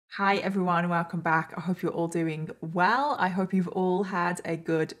Hi everyone, welcome back. I hope you're all doing well. I hope you've all had a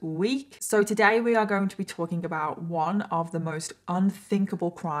good week. So today we are going to be talking about one of the most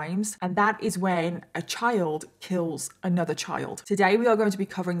unthinkable crimes, and that is when a child kills another child. Today we are going to be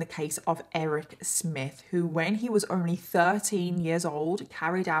covering the case of Erіc Ẓmіth, who when he was only 13 years old,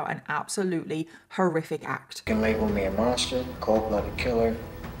 carried out an absolutely horrific act. You can label me a monster, cold-blooded killer,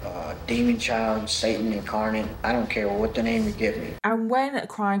 demon child, Satan incarnate. I don't care what the name you give me. And when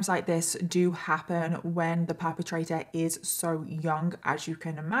crimes like this do happen, when the perpetrator is so young, as you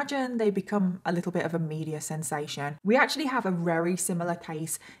can imagine, they become a little bit of a media sensation. We actually have a very similar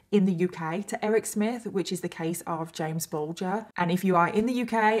case in the UK to Erіc Ẓmіth, which is the case of James Bulger. And if you are in the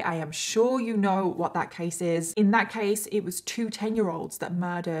UK, I am sure you know what that case is. In that case, it was two 10-year-olds that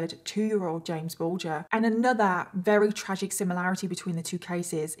murdered 2-year-old James Bulger. And another very tragic similarity between the two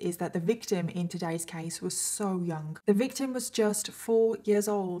cases is that the victim in today's case was so young. The victim was just 4 years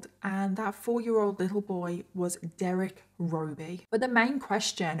old, and that 4-year-old little boy was Derek Roby. But the main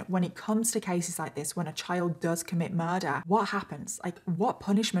question when it comes to cases like this, when a child does commit murder, what happens? Like, what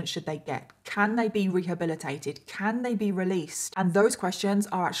punishment should they get? Can they be rehabilitated? Can they be released? And those questions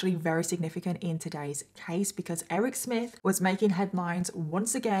are actually very significant in today's case because Erіc Ẓmіth was making headlines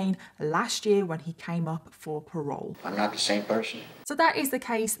once again last year when he came up for parole. I'm not the same person. So that is the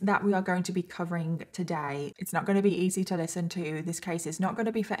case that we are going to be covering today. It's not going to be easy to listen to. This case is not going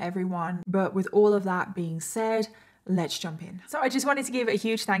to be for everyone. But with all of that being said, let's jump in. So I just wanted to give a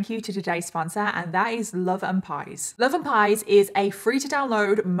huge thank you to today's sponsor, and that is Love and Pies. Love and Pies is a free to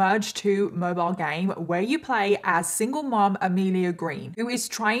download merge 2 mobile game where you play as single mom Amelia Green, who is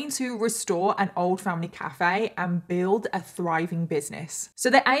trying to restore an old family cafe and build a thriving business. So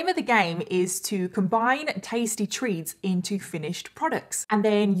the aim of the game is to combine tasty treats into finished products, and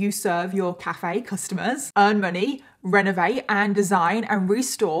then you serve your cafe customers, earn money, renovate and design and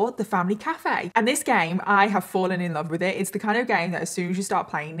restore the family cafe. And this game, I have fallen in love with it. It's the kind of game that as soon as you start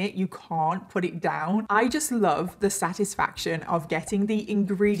playing it, you can't put it down. I just love the satisfaction of getting the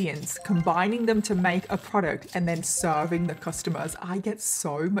ingredients, combining them to make a product and then serving the customers. I get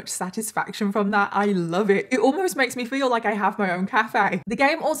so much satisfaction from that. I love it. It almost makes me feel like I have my own cafe. The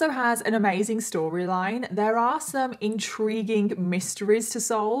game also has an amazing storyline. There are some intriguing mysteries to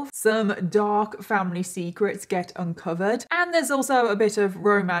solve. Some dark family secrets get uncovered, and there's also a bit of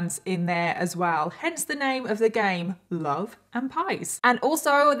romance in there as well, hence the name of the game, Love and Pies. And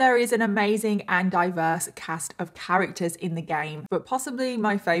also there is an amazing and diverse cast of characters in the game, but possibly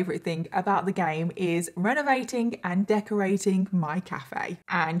my favorite thing about the game is renovating and decorating my cafe.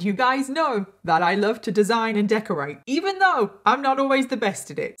 And you guys know that I love to design and decorate, even though I'm not always the best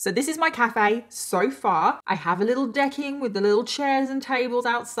at it. So this is my cafe so far. I have a little decking with the little chairs and tables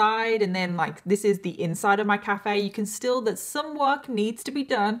outside, and then like this is the inside of my cafe. You can still that some work needs to be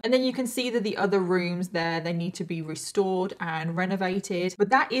done, and then you can see that the other rooms there, they need to be restored and renovated. But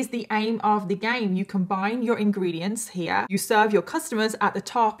that is the aim of the game. You combine your ingredients here, you serve your customers at the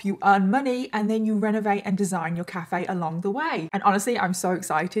top, you earn money, and then you renovate and design your cafe along the way. And honestly, I'm so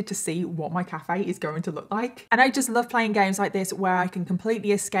excited to see what my cafe is going to look like. And I just love playing games like this where I can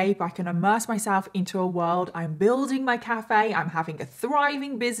completely escape, I can immerse myself into a world. I'm building my cafe, I'm having a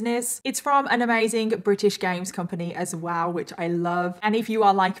thriving business. It's from an amazing British games company as well, which I love. And if you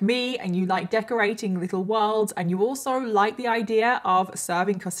are like me and you like decorating little worlds and you also like the idea of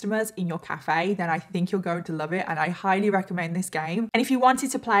serving customers in your cafe, then I think you're going to love it, and I highly recommend this game. And if you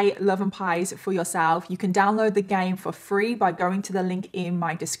wanted to play Love and Pies for yourself, you can download the game for free by going to the link in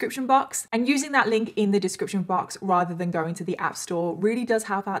my description box, and using that link in the description box rather than going to the App Store really does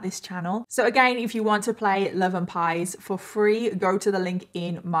help out this channel. So again, if you want to play Love and Pies for free, go to the link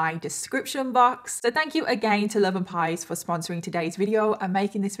in my description box. So thank you again to Love and Pies for sponsoring today's video and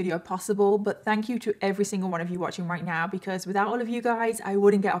making this video possible. But thank you to every single one of you watching right now, because without all of you guys, I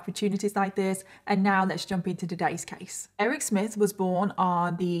wouldn't get opportunities like this. And now let's jump into today's case. Erіc Ẓmіth was born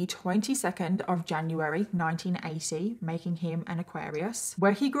on the 22nd of January 1980, making him an Aquarius,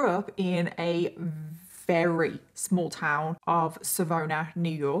 where he grew up in a very small town of Savona, New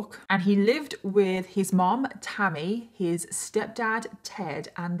York. And he lived with his mom, Tammy, his stepdad, Ted,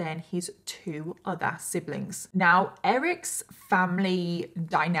 and then his 2 other siblings. Now, Eric's family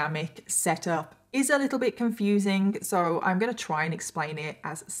dynamic setup is a little bit confusing, so I'm going to try and explain it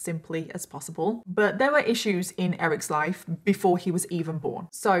as simply as possible. But there were issues in Eric's life before he was even born.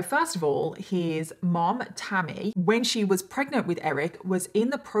 So first of all, his mom, Tammy, when she was pregnant with Eric, was in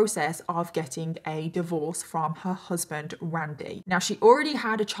the process of getting a divorce from her husband, Randy. Now, she already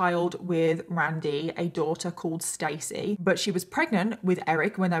had a child with Randy, a daughter called Stacy, but she was pregnant with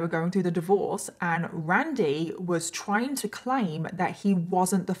Eric when they were going through the divorce, and Randy was trying to claim that he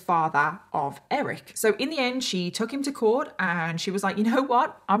wasn't the father of Eric. So in the end, she took him to court and she was like, you know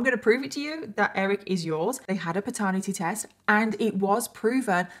what? I'm going to prove it to you that Eric is yours. They had a paternity test and it was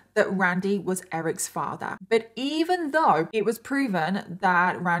proven that Randy was Eric's father. But even though it was proven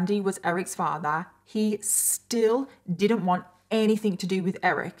that Randy was Eric's father, he still didn't want anything to do with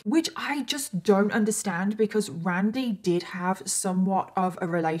Eric, which I just don't understand, because Randy did have somewhat of a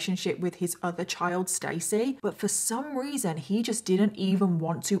relationship with his other child, Stacy, but for some reason he just didn't even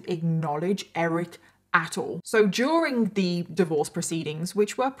want to acknowledge Eric at all. So during the divorce proceedings,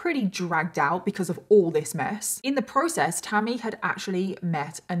 which were pretty dragged out because of all this mess, in the process, Tammy had actually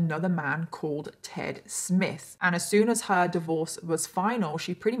met another man called Ted Ẓmіth. And as soon as her divorce was final,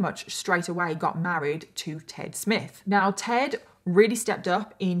 she pretty much straight away got married to Ted Ẓmіth. Now, Ted really stepped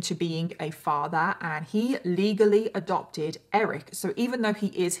up into being a father and he legally adopted Eric. So even though he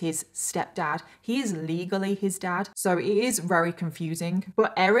is his stepdad, he is legally his dad. So it is very confusing.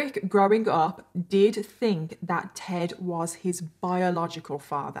 But Eric, growing up, did think that Ted was his biological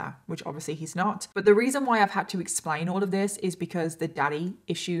father, which obviously he's not. But the reason why I've had to explain all of this is because the daddy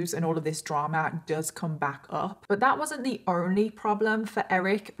issues and all of this drama does come back up. But that wasn't the only problem for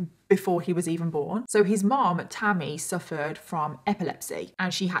Eric before he was even born. So his mom, Tammy, suffered from epilepsy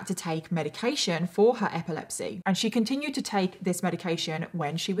and she had to take medication for her epilepsy. And she continued to take this medication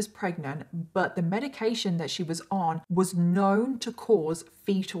when she was pregnant, but the medication that she was on was known to cause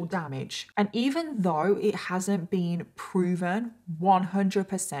fetal damage. And even though it hasn't been proven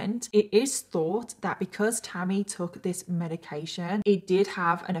 100%, it is thought that because Tammy took this medication, it did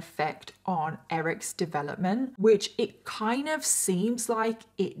have an effect on Eric's development, which it kind of seems like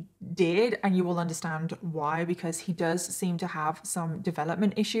it did, and you will understand why, because he does seem to have some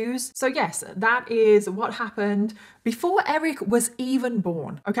development issues. So yes, that is what happened before Eric was even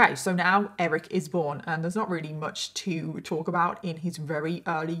born. Okay, so now Eric is born and there's not really much to talk about in his very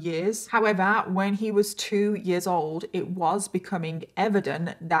early years. However, when he was 2 years old, it was becoming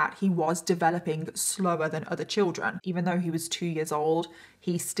evident that he was developing slower than other children. Even though he was 2 years old,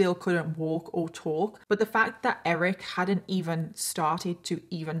 he still couldn't walk or talk. But the fact that Eric hadn't even started to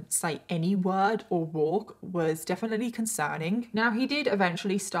even say any word or walk was definitely concerning. Now, he did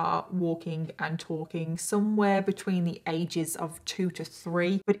eventually start walking and talking somewhere between the ages of 2 to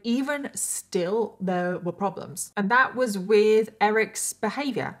 3, but even still, there were problems. And that was with Eric's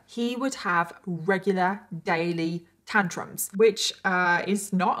behavior. He would have regular daily tantrums, which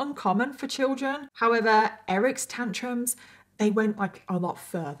is not uncommon for children. However, Eric's tantrums, they went like a lot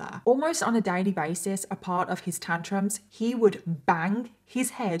further. Almost on a daily basis, a part of his tantrums, he would bang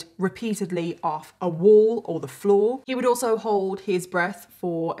his head repeatedly off a wall or the floor. He would also hold his breath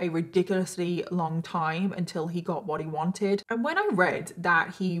for a ridiculously long time until he got what he wanted. And when I read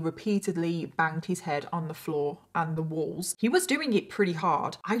that he repeatedly banged his head on the floor and the walls, he was doing it pretty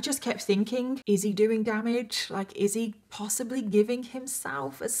hard. I just kept thinking, is he doing damage? Like, is he possibly giving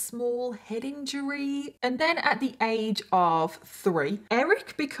himself a small head injury? And then at the age of 3,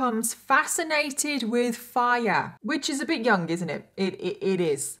 Eric becomes fascinated with fire, which is a bit young, isn't it? It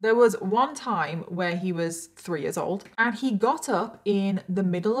is. There was one time where he was 3 years old and he got up in the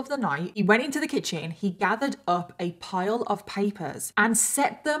middle of the night. He went into the kitchen, he gathered up a pile of papers and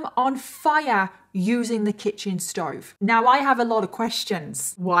set them on fire using the kitchen stove. Now, I have a lot of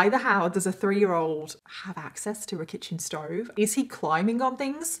questions. Why the hell does a 3-year-old have access to a kitchen stove? Is he climbing on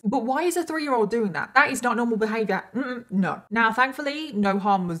things? But why is a 3-year-old doing that? That is not normal behavior. No. Now, thankfully, no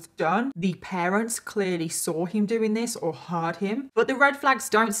harm was done. The parents clearly saw him doing this or heard him, but the red flags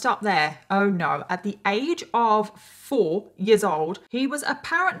don't stop there. Oh no. At the age of 4 years old, he was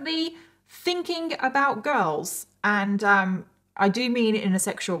apparently thinking about girls, and I do mean it in a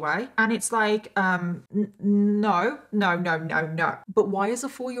sexual way. And it's like, no. But why is a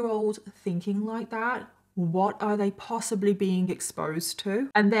 4-year-old thinking like that? What are they possibly being exposed to?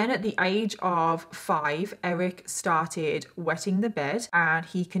 And then at the age of 5, Eric started wetting the bed, and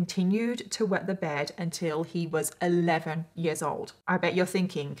he continued to wet the bed until he was 11 years old. I bet you're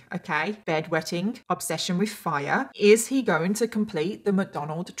thinking, okay, bedwetting, obsession with fire. Is he going to complete the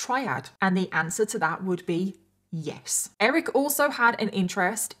McDonald triad? And the answer to that would be yes. Erіc also had an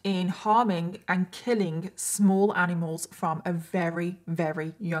interest in harming and killing small animals from a very,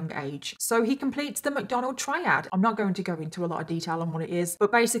 very young age. So he completes the McDonald triad. I'm not going to go into a lot of detail on what it is,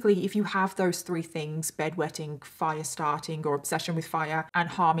 but basically if you have those three things, bedwetting, fire starting or obsession with fire, and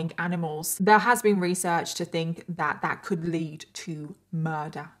harming animals, there has been research to think that that could lead to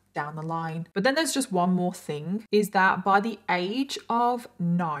murder down the line. But then there's just one more thing, is that by the age of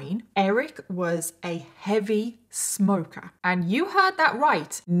 9, Erіc was a heavy smoker. And you heard that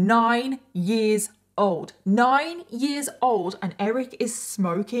right, 9 years old. 9 years old, and Erіc is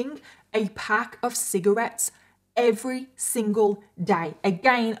smoking a pack of cigarettes every single day.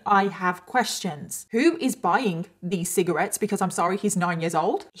 Again, I have questions. Who is buying these cigarettes? Because I'm sorry, he's 9 years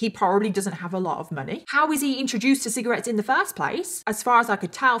old. He probably doesn't have a lot of money. How is he introduced to cigarettes in the first place? As far as I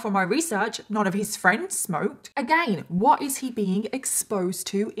could tell from my research, none of his friends smoked. Again, what is he being exposed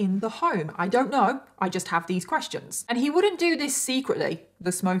to in the home? I don't know. I just have these questions. And he wouldn't do this secretly,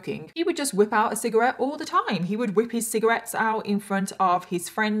 the smoking. He would just whip out a cigarette all the time. He would whip his cigarettes out in front of his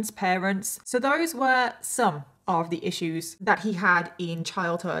friends' parents. So those were some of the issues that he had in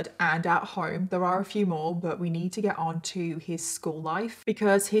childhood and at home. There are a few more, but we need to get on to his school life,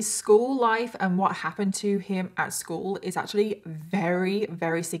 because his school life and what happened to him at school is actually very,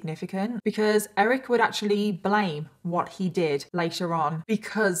 very significant, because Erіc would actually blame what he did later on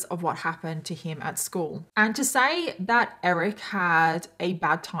because of what happened to him at school. And to say that Erіc had a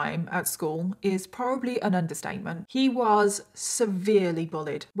bad time at school is probably an understatement. He was severely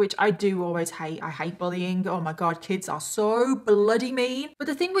bullied, which I do always hate. I hate bullying. Oh my God, kids are so bloody mean. But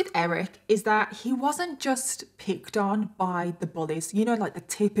the thing with Erіc is that he wasn't just picked on by the bullies, you know, like the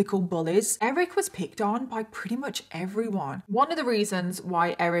typical bullies. Erіc was picked on by pretty much everyone. One of the reasons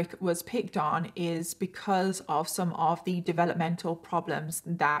why Erіc was picked on is because of some of the developmental problems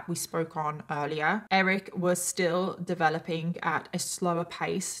that we spoke on earlier. Erіc was still developing at a slower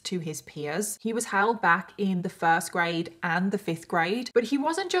pace to his peers. He was held back in the 1st grade and the 5th grade, but he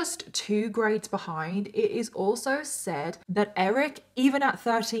wasn't just 2 grades behind. It is also said that Erіc, even at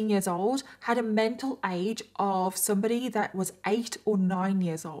 13 years old, had a mental age of somebody that was 8 or 9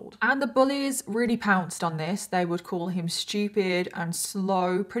 years old. And the bullies really pounced on this. They would call him stupid and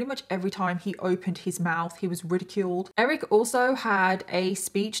slow. Pretty much every time he opened his mouth, he was ridiculed. Erіc also had a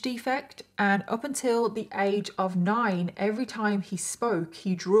speech defect, and up until the age of 9, every time he spoke,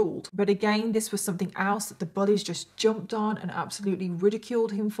 he drooled. But again, this was something else that the bullies just jumped on and absolutely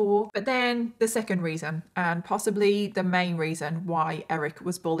ridiculed him for. But then the second reason, and possibly the main reason why Erìc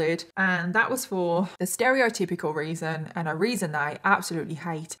was bullied, and that was for the stereotypical reason, and a reason that I absolutely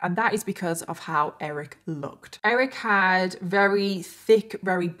hate, and that is because of how Erìc looked. Erìc had very thick,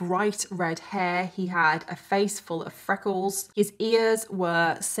 very bright red hair. He had a face full of freckles. His ears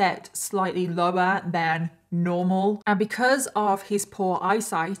were set slightly lower than normal, and because of his poor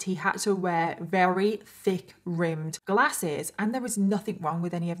eyesight, he had to wear very thick rimmed glasses. And there is nothing wrong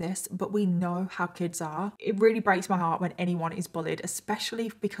with any of this, but we know how kids are. It really breaks my heart when anyone is bullied, especially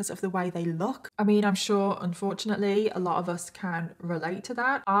because of the way they look. I mean, I'm sure unfortunately a lot of us can relate to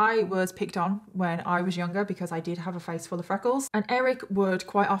that. I was picked on when I was younger because I did have a face full of freckles, and Erìc would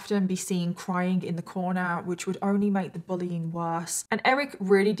quite often be seen crying in the corner, which would only make the bullying worse. And Erìc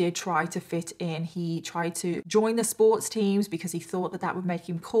really did try to fit in. He tried to join the sports teams because he thought that that would make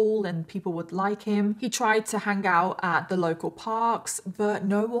him cool and people would like him. He tried to hang out at the local parks, but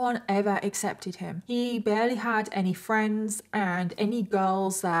no one ever accepted him. He barely had any friends, and any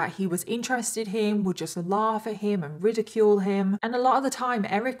girls that he was interested in would just laugh at him and ridicule him. And a lot of the time,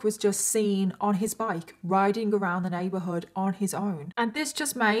 Erìc was just seen on his bike riding around the neighborhood on his own. And this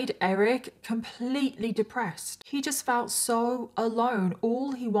just made Erìc completely depressed. He just felt so alone.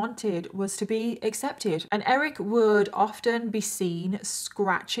 All he wanted was to be accepted. And Erìc would often be seen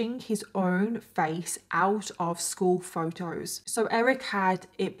scratching his own face out of school photos. So Erìc had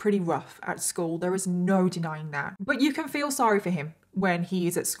it pretty rough at school. There is no denying that. But you can feel sorry for him when he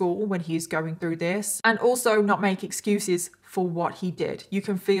is at school, when he is going through this, and also not make excuses for what he did. You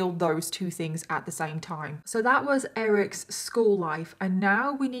can feel those two things at the same time. So that was Eric's school life, and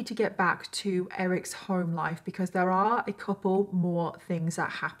now we need to get back to Eric's home life, because there are a couple more things that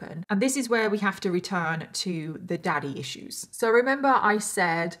happen. And this is where we have to return to the daddy issues. So remember I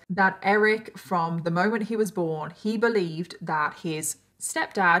said that Erìc, from the moment he was born, he believed that his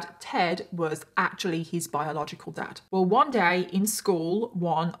stepdad, Ted, was actually his biological dad. Well, one day in school,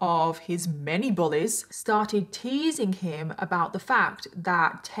 one of his many bullies started teasing him about the fact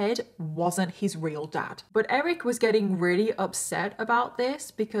that Ted wasn't his real dad. But Erіc was getting really upset about this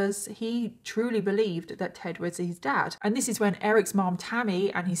because he truly believed that Ted was his dad. And this is when Eric's mom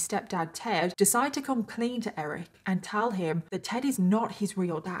Tammy and his stepdad Ted decide to come clean to Erіc and tell him that Ted is not his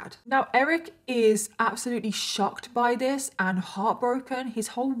real dad. Now, Erіc is absolutely shocked by this and heartbroken. His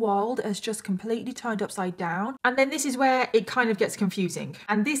whole world has just completely turned upside down. And then this is where it kind of gets confusing.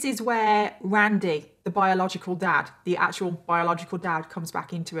 And this is where Randy, the biological dad, the actual biological dad, comes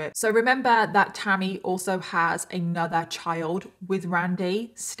back into it. So remember that Tammy also has another child with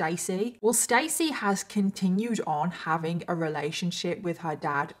Randy, Stacey. Well, Stacey has continued on having a relationship with her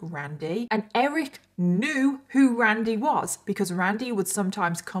dad, Randy, and Erіc knew who Randy was because Randy would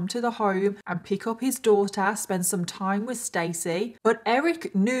sometimes come to the home and pick up his daughter, spend some time with Stacey. But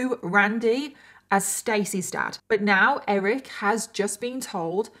Erìc knew Randy as Stacey's dad. But now Erìc has just been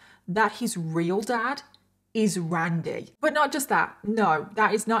told that his real dad is Randy. But not just that. No,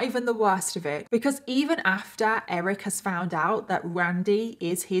 that is not even the worst of it. Because even after Erìc has found out that Randy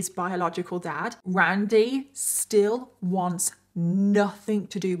is his biological dad, Randy still wants nothing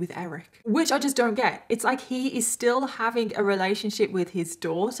to do with Erìc, which I just don't get. It's like he is still having a relationship with his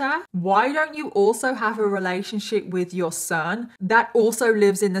daughter. Why don't you also have a relationship with your son that also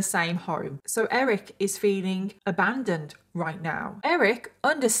lives in the same home? So Erìc is feeling abandoned right now. Erìc,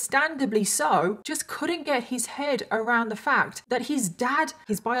 understandably so, just couldn't get his head around the fact that his dad,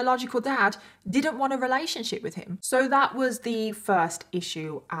 his biological dad, didn't want a relationship with him. So that was the first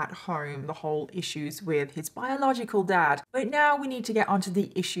issue at home, the whole issues with his biological dad. But now we need to get onto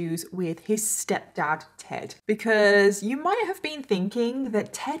the issues with his stepdad, Ted, because you might have been thinking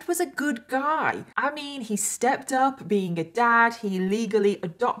that Ted was a good guy. I mean, he stepped up being a dad. He legally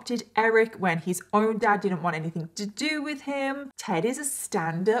adopted Erìc when his own dad didn't want anything to do with him. Ted is a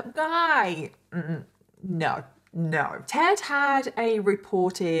stand-up guy. No. Ted had a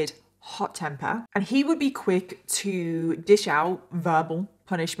reported hot temper, and he would be quick to dish out verbal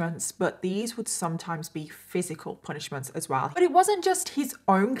punishments, but these would sometimes be physical punishments as well. But it wasn't just his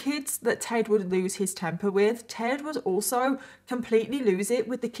own kids that Ted would lose his temper with. Ted would also completely lose it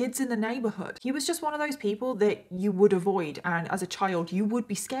with the kids in the neighborhood. He was just one of those people that you would avoid, and as a child you would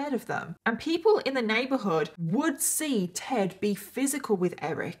be scared of them. And people in the neighborhood would see Ted be physical with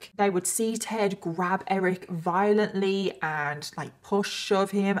Erìc. They would see Ted grab Erìc violently and like push,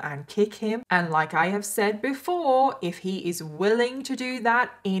 shove him and kick him. And like I have said before, if he is willing to do that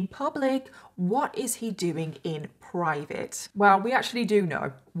in public, what is he doing in private? Well, we actually do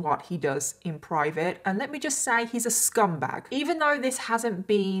know what he does in private, and let me just say he's a scumbag. Even though this hasn't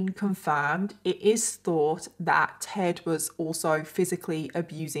been confirmed, it is thought that Ted was also physically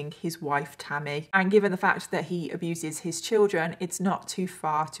abusing his wife Tammy, and given the fact that he abuses his children, it's not too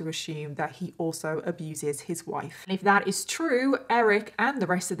far to assume that he also abuses his wife. And if that is true, Erìc and the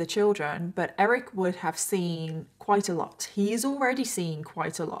rest of the children, but Erìc would have seen quite a lot. He is already seeing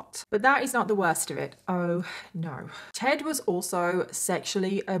quite a lot. But that is not the worst of it. Oh no. Ted was also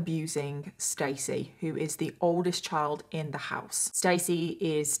sexually abusing Stacey, who is the oldest child in the house. Stacey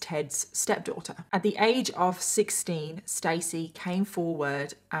is Ted's stepdaughter. At the age of 16, Stacey came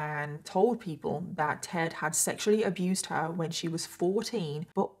forward and told people that Ted had sexually abused her when she was 14,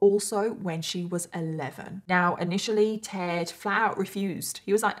 but also when she was 11. Now, initially, Ted flat out refused.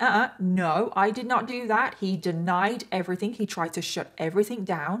 He was like, no, I did not do that. He denied everything. He tried to shut everything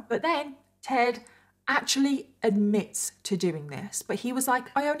down. But then Ted actually admits to doing this, but he was like,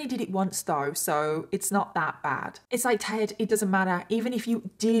 I only did it once though, so it's not that bad. It's like, Ted, it doesn't matter. Even if you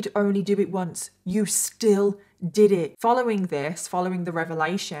did only do it once, you still did it. Following this, following the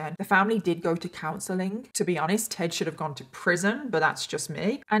revelation, the family did go to counseling. To be honest, Ted should have gone to prison, but that's just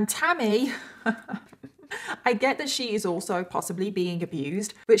me. And Tammy, I get that she is also possibly being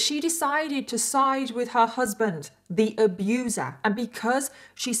abused, but she decided to side with her husband, the abuser. And because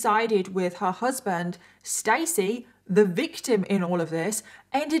she sided with her husband, Stacey, the victim in all of this,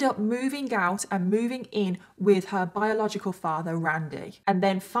 ended up moving out and moving in with her biological father, Randy. And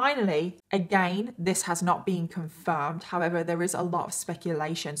then finally, again, this has not been confirmed. However, there is a lot of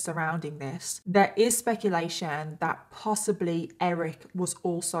speculation surrounding this. There is speculation that possibly Erìc was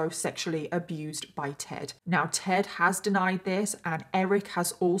also sexually abused by Ted. Now, Ted has denied this, and Erìc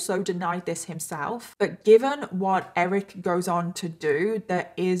has also denied this himself. But given what Erìc goes on to do,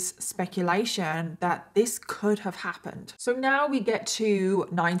 there is speculation that this could have happened. So now we get to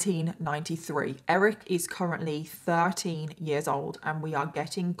to 1993. Erіc is currently 13 years old, and we are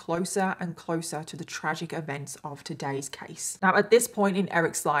getting closer and closer to the tragic events of today's case. Now, at this point in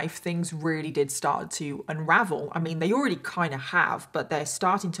Eric's life, things really did start to unravel. I mean, they already kind of have, but they're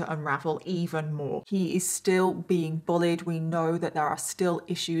starting to unravel even more. He is still being bullied. We know that there are still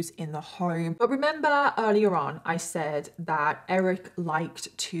issues in the home. But remember earlier on, I said that Erіc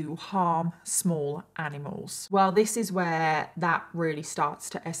liked to harm small animals. Well, this is where that really starts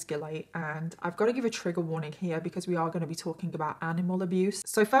to escalate, and I've got to give a trigger warning here because we are going to be talking about animal abuse.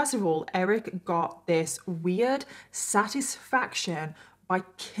 So first of all, Erìc got this weird satisfaction by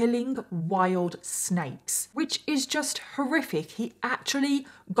killing wild snakes, which is horrific. horrific. He actually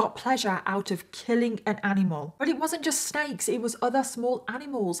got pleasure out of killing an animal. But it wasn't just snakes, it was other small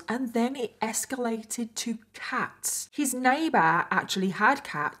animals. And then it escalated to cats. His neighbor actually had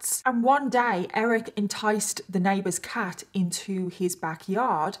cats. And one day, Erìc enticed the neighbor's cat into his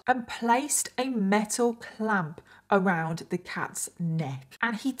backyard and placed a metal clamp around the cat's neck.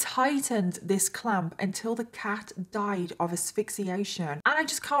 And he tightened this clamp until the cat died of asphyxiation. And I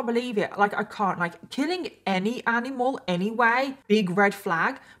just can't believe it. Like, I can't. Like, killing any animal anyway, big red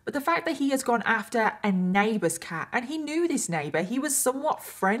flag. But the fact that he has gone after a neighbor's cat, and he knew this neighbor, he was somewhat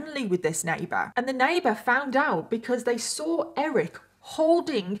friendly with this neighbor. And the neighbor found out because they saw Erìc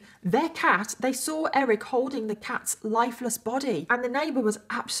holding their cat. They saw Erìc holding the cat's lifeless body. And the neighbor was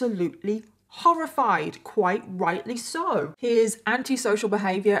absolutely horrified, quite rightly so. His antisocial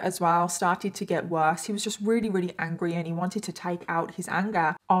behavior as well started to get worse. He was just really, really angry, and he wanted to take out his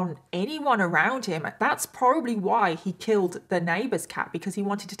anger on anyone around him. That's probably why he killed the neighbor's cat, because he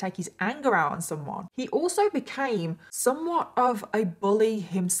wanted to take his anger out on someone. He also became somewhat of a bully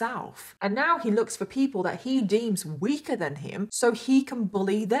himself, and now he looks for people that he deems weaker than him so he can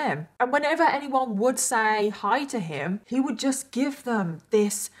bully them. And whenever anyone would say hi to him, he would just give them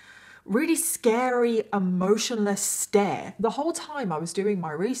this really scary, emotionless stare. The whole time I was doing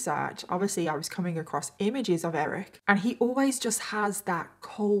my research, obviously I was coming across images of Erìc, and he always just has that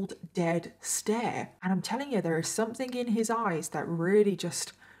cold, dead stare. And I'm telling you, there is something in his eyes that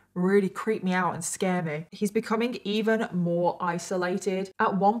really creep me out and scare me. He's becoming even more isolated.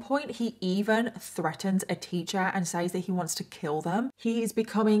 At one point, he even threatens a teacher and says that he wants to kill them. He is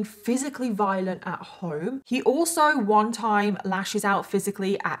becoming physically violent at home. He also one time lashes out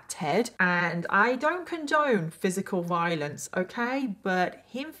physically at Ted, and I don't condone physical violence, okay? But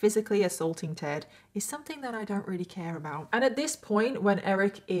him physically assaulting Ted is something that I don't really care about. And at this point, when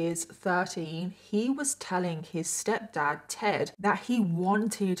Erìc is 13, he was telling his stepdad, Ted, that he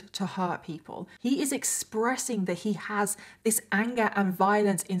wanted to hurt people. He is expressing that he has this anger and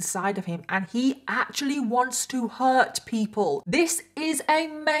violence inside of him, and he actually wants to hurt people. This is a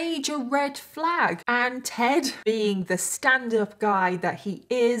major red flag. And Ted, being the stand-up guy that he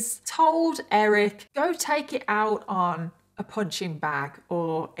is, told Erìc, go take it out on a punching bag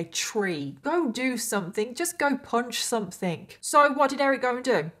or a tree. Go do something. Just go punch something. So what did Erìc go and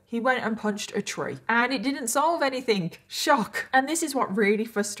do? He went and punched a tree, and it didn't solve anything. Shock. And this is what really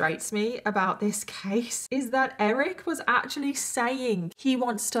frustrates me about this case, is that Erìc was actually saying he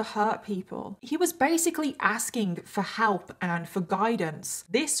wants to hurt people. He was basically asking for help and for guidance.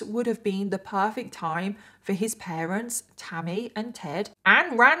 This would have been the perfect time for his parents, Tammy and Ted,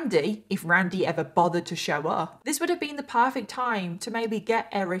 and Randy, if Randy ever bothered to show up. This would have been the perfect time to maybe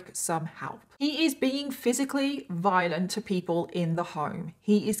get Erìc some help. He is being physically violent to people in the home.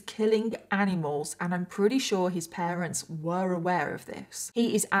 He is killing animals, and I'm pretty sure his parents were aware of this.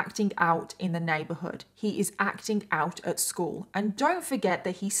 He is acting out in the neighborhood. He is acting out at school. And don't forget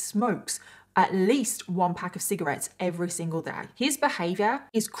that he smokes at least one pack of cigarettes every single day. His behavior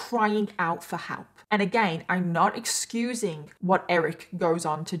is crying out for help. And again, I'm not excusing what Erìc goes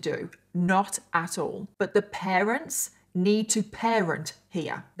on to do. Not at all. But the parents need to parent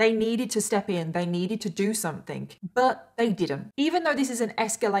here. They needed to step in, they needed to do something, but they didn't. Even though this is an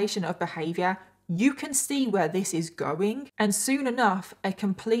escalation of behavior, you can see where this is going, and soon enough, a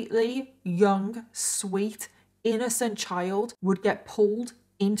completely young, sweet, innocent child would get pulled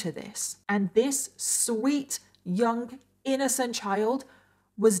into this. And this sweet, young, innocent child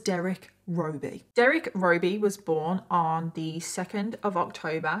was Derek Roby. Derek Roby was born on the 2nd of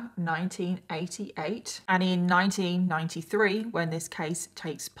October 1988, and in 1993, when this case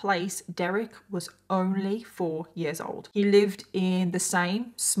takes place, Derek was only 4 years old. He lived in the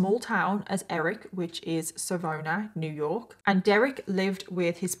same small town as Erìc, which is Savona, New York, and Derek lived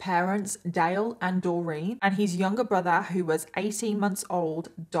with his parents, Dale and Doreen, and his younger brother, who was 18 months old,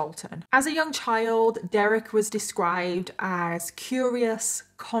 Dalton. As a young child, Derek was described as curious,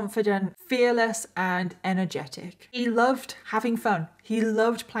 confident, fearless, and energetic. He loved having fun. He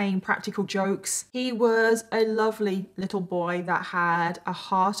loved playing practical jokes. He was a lovely little boy that had a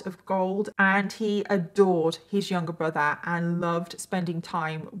heart of gold, and he adored his younger brother and loved spending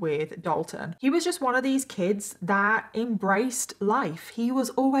time with Dalton. He was just one of these kids that embraced life. He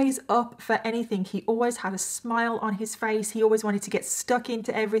was always up for anything. He always had a smile on his face. He always wanted to get stuck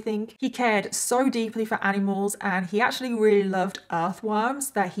into everything. He cared so deeply for animals, and he actually really loved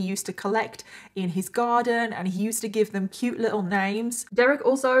earthworms that he used to collect in his garden, and he used to give them cute little names. Derek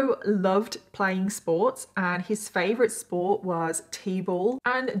also loved playing sports, and his favorite sport was t-ball.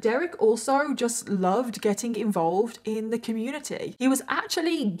 And Derek also just loved getting involved in the community. He was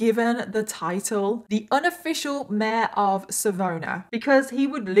actually given the title the unofficial mayor of Savona because he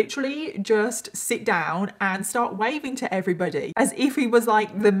would literally just sit down and start waving to everybody as if he was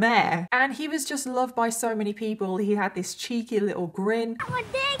like the mayor. And he was just loved by so many people. He had this cheeky little grin.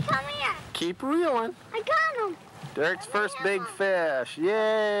 What day? Come here. Keep reeling. I got him. Derek's first big fish.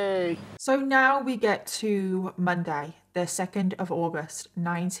 Yay! So now we get to Monday, the 2nd of August,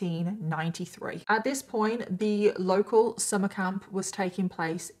 1993. At this point, the local summer camp was taking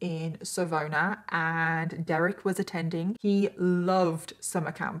place in Savona, and Derek was attending. He loved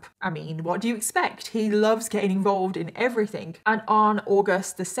summer camp. I mean, what do you expect? He loves getting involved in everything. And on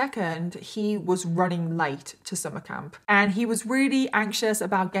August the 2nd, he was running late to summer camp. And he was really anxious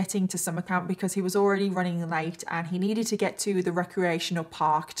about getting to summer camp because he was already running late and he needed to get to the recreational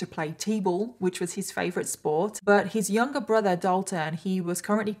park to play t-ball, which was his favorite sport. But his younger brother Dalton, he was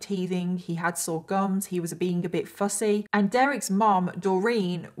currently teething, he had sore gums, he was being a bit fussy, and Derek's mom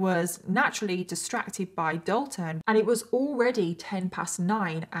Doreen was naturally distracted by Dalton, and it was already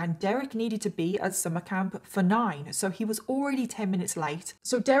 9:10 and Derek needed to be at summer camp for 9, so he was already 10 minutes late.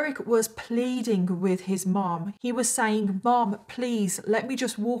 So Derek was pleading with his mom. He was saying, "Mom, please let me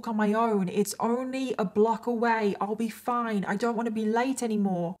just walk on my own. It's only a block away. I'll be fine. I don't want to be late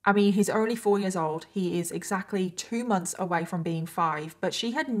anymore." I mean, he's only 4 years old. He is exactly 2 months away from being 5, but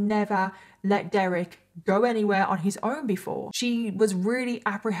she had never let Derek go anywhere on his own before. She was really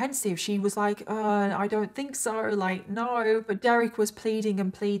apprehensive. She was like, I don't think so, like, no. But Derek was pleading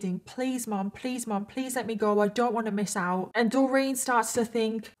and pleading, "Please mom, please let me go. I don't want to miss out." And Doreen starts to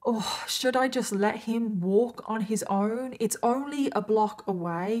think, oh, should I just let him walk on his own? It's only a block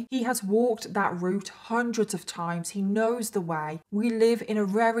away. He has walked that route hundreds of times. He knows the way. We live in a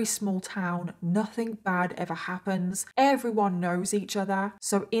very small town. Nothing bad ever happens. Everyone knows each other.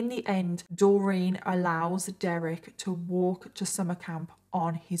 So in the end, Doreen allows Derek to walk to summer camp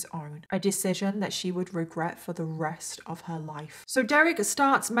on his own, a decision that she would regret for the rest of her life. So Derek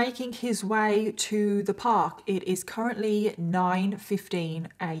starts making his way to the park. It is currently 9:15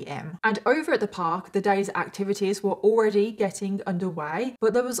 a.m. and over at the park, the day's activities were already getting underway,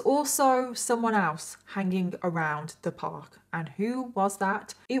 but there was also someone else hanging around the park. And who was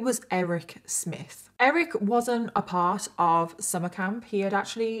that? It was Erіc Ẓmіth. Erіc wasn't a part of summer camp. He had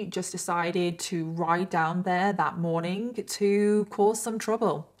actually just decided to ride down there that morning to cause some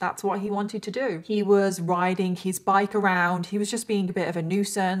trouble. That's what he wanted to do. He was riding his bike around. He was just being a bit of a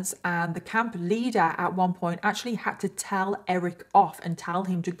nuisance, and the camp leader at one point actually had to tell Erìc off and tell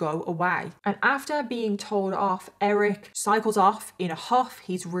him to go away. And after being told off, Erìc cycles off in a huff.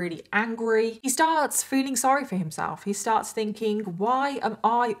 He's really angry. He starts feeling sorry for himself. He starts thinking, why am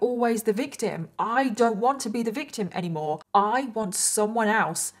I always the victim? I don't want to be the victim anymore. I want someone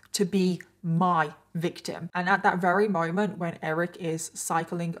else to be my victim. And at that very moment when Erìc is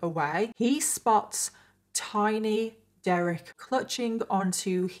cycling away, he spots tiny Derek clutching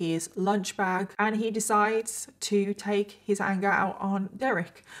onto his lunch bag, and he decides to take his anger out on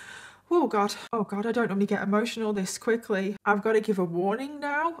Derek. Oh God, I don't normally get emotional this quickly. I've got to give a warning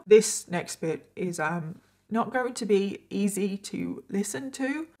now. This next bit is not going to be easy to listen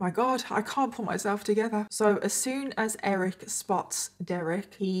to. My God, I can't pull myself together. So as soon as Erìc spots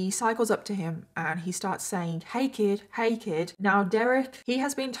Derek, he cycles up to him and he starts saying, hey kid. Now Derek, he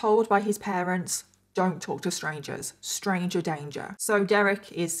has been told by his parents, don't talk to strangers, stranger danger. So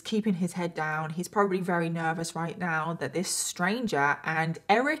Derek is keeping his head down. He's probably very nervous right now that this stranger, and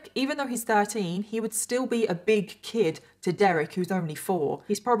Erìc, even though he's 13, he would still be a big kid to Derek, who's only 4.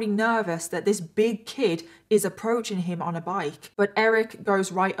 He's probably nervous that this big kid is approaching him on a bike. But Erìc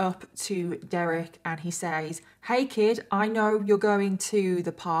goes right up to Derek and he says, hey kid, I know you're going to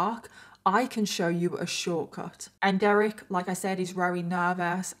the park. I can show you a shortcut. And Derek, like I said, is very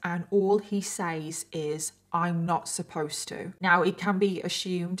nervous, and all he says is, I'm not supposed to. Now, it can be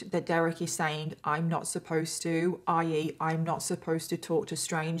assumed that Derek is saying, I'm not supposed to, i.e. I'm not supposed to talk to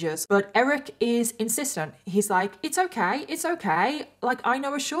strangers. But Erіc is insistent. He's like, it's okay. Like, I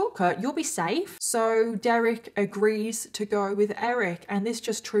know a shortcut. You'll be safe. So Derek agrees to go with Erіc. And this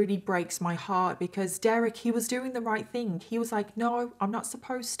just truly breaks my heart because Derek, he was doing the right thing. He was like, no, I'm not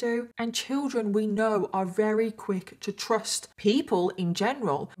supposed to. And children, we know, are very quick to trust people in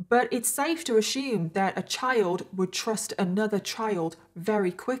general. But it's safe to assume that a child would trust another child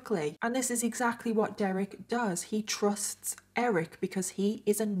very quickly. And this is exactly what Derek does. He trusts Erіc because he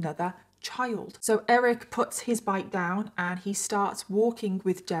is another child. So Erіc puts his bike down and he starts walking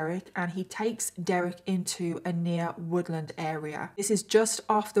with Derek, and he takes Derek into a near woodland area. This is just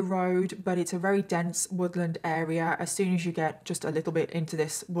off the road, but it's a very dense woodland area. As soon as you get just a little bit into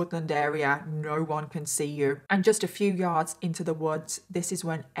this woodland area, no one can see you. And just a few yards into the woods, this is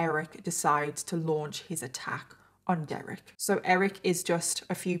when Erіc decides to launch his attack on Derek. So Erіc is just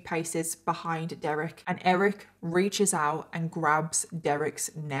a few paces behind Derek, and Erіc reaches out and grabs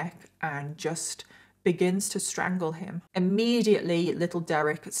Derek's neck and just begins to strangle him. Immediately, little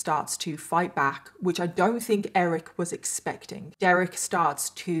Derek starts to fight back, which I don't think Erіc was expecting. Derek starts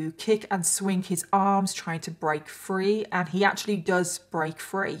to kick and swing his arms, trying to break free, and he actually does break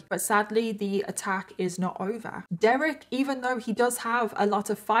free. But sadly, the attack is not over. Derek, even though he does have a lot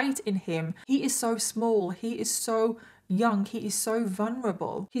of fight in him, he is so small, he is so young, he is so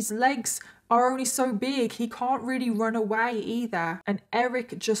vulnerable. His legs are only so big, he can't really run away either. And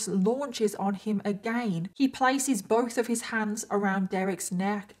Erіc just launches on him again. He places both of his hands around Derek's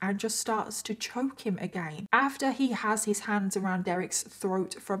neck and just starts to choke him again. After he has his hands around Derek's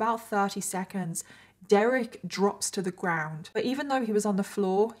throat for about 30 seconds, Derek drops to the ground. But even though he was on the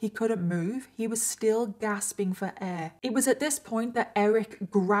floor, he couldn't move. He was still gasping for air. It was at this point that Erìc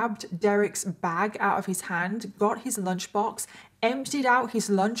grabbed Derek's bag out of his hand, got his lunchbox, emptied out his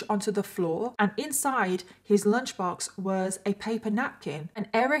lunch onto the floor, and inside his lunchbox was a paper napkin.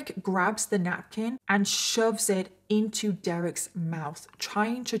 And Erìc grabs the napkin and shoves it into Derek's mouth,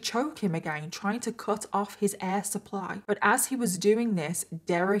 trying to choke him again, trying to cut off his air supply. But as he was doing this,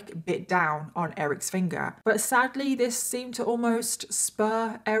 Derek bit down on Eric's finger. But sadly, this seemed to almost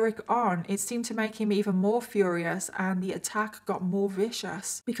spur Erìc on. It seemed to make him even more furious, and the attack got more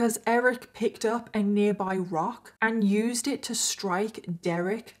vicious because Erìc picked up a nearby rock and used it to strike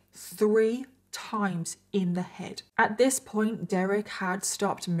Derek 3 times in the head. At this point, Derek had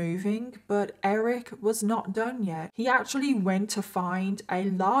stopped moving, but Erìc was not done yet. He actually went to find a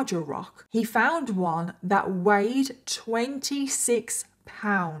larger rock. He found one that weighed 26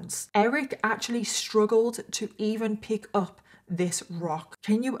 pounds. Erìc actually struggled to even pick up this rock.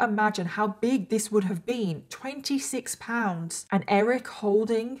 Can you imagine how big this would have been? 26 pounds. And Erìc,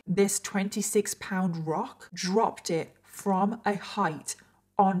 holding this 26-pound rock, dropped it from a height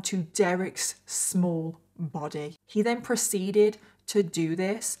onto Derek's small body. He then proceeded to do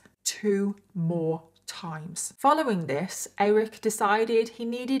this 2 more times. Following this, Erìc decided he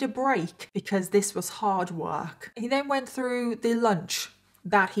needed a break because this was hard work. He then went through the lunch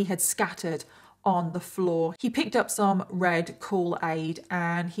that he had scattered on the floor. He picked up some red Kool-Aid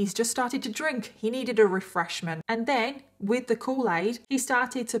and he's just started to drink. He needed a refreshment. And then with the Kool-Aid, he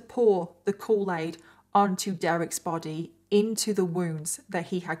started to pour the Kool-Aid onto Derek's body, into the wounds that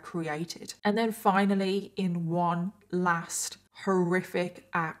he had created. And then finally, in one last horrific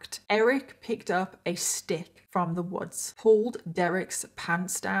act, Erìc picked up a stick from the woods, pulled Derek's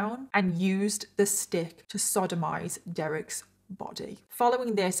pants down, and used the stick to sodomize Derek's body.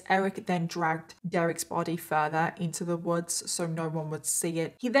 Following this, Erìc then dragged Derek's body further into the woods so no one would see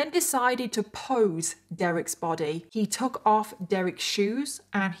it. He then decided to pose Derek's body. He took off Derek's shoes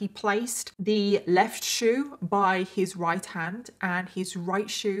and he placed the left shoe by his right hand and his right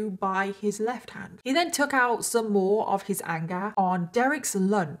shoe by his left hand. He then took out some more of his anger on Derek's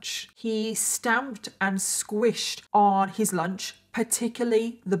lunch. He stamped and squished on his lunch,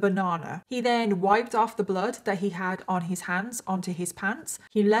 particularly the banana. He then wiped off the blood that he had on his hands onto his pants.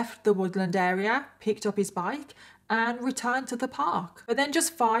 He left the woodland area, picked up his bike, and returned to the park. But then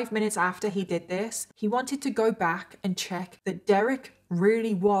just 5 minutes after he did this, he wanted to go back and check that Derek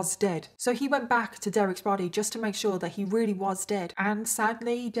really was dead. So he went back to Derek's body just to make sure that he really was dead. And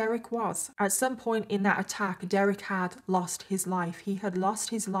sadly, Derek was. At some point in that attack, Derek had lost his life. He had lost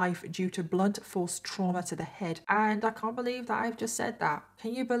his life due to blunt force trauma to the head. And I can't believe that I've just said that.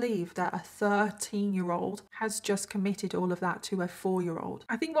 Can you believe that a 13-year-old has just committed all of that to a 4-year-old?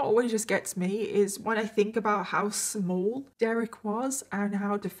 I think what always just gets me is when I think about how small Derek was and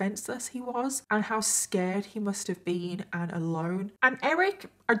how defenseless he was and how scared he must have been and alone. And Erìc,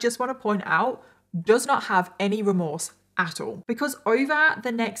 I just want to point out, does not have any remorse at all, because over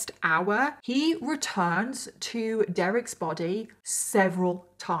the next hour he returns to Derek's body several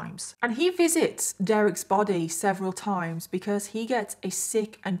times, and he visits Derek's body several times because he gets a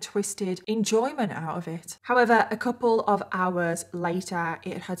sick and twisted enjoyment out of it. However, a couple of hours later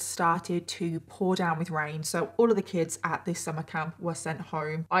it had started to pour down with rain, so all of the kids at this summer camp were sent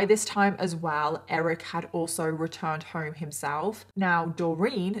home. By this time as well, Erіc had also returned home himself. Now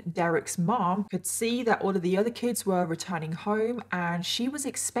Doreen, Derek's mom, could see that all of the other kids were returning home and she was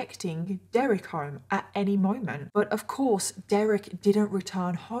expecting Derek home at any moment. But of course, Derek didn't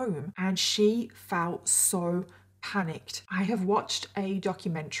return home and she felt so panicked. I have watched a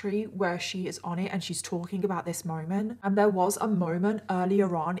documentary where she is on it and she's talking about this moment, and there was a moment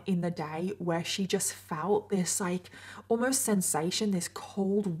earlier on in the day where she just felt this like almost sensation, this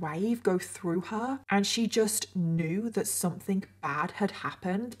cold wave go through her, and she just knew that something bad had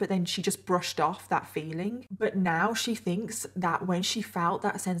happened, but then she just brushed off that feeling. But now she thinks that when she felt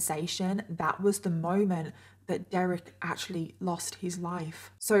that sensation, that was the moment that Derek actually lost his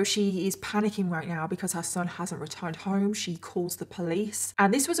life. So she is panicking right now because her son hasn't returned home. She calls the police,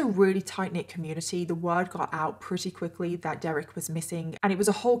 and this was a really tight-knit community. The word got out pretty quickly that Derek was missing, and it was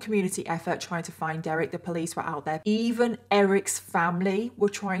a whole community effort trying to find Derek. The police were out there. Even Eric's family were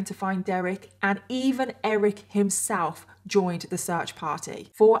trying to find Derek, and even Erіc himself joined the search party.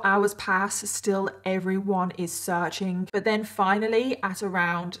 4 hours pass, still everyone is searching, but then finally at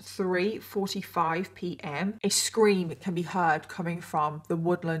around 3:45 p.m. a scream can be heard coming from the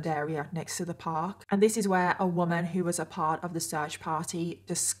woodland area next to the park, and this is where a woman who was a part of the search party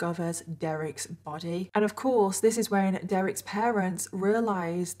discovers Derek's body. And of course, this is when Derek's parents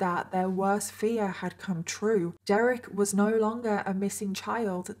realized that their worst fear had come true. Derek was no longer a missing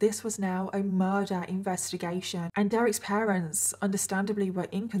child, this was now a murder investigation, and Derek's parents understandably were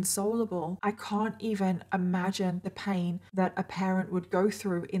inconsolable. I can't even imagine the pain that a parent would go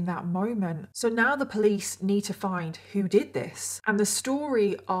through in that moment. So now the police need to find who did this, and the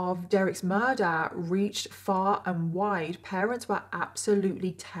story of Derek's murder reached far and wide. Parents were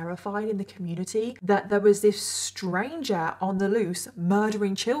absolutely terrified in the community that there was this stranger on the loose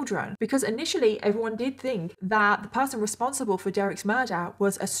murdering children, because initially everyone did think that the person responsible for Derek's murder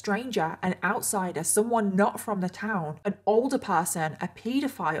was a stranger, an outsider, someone not from the town, an older person, a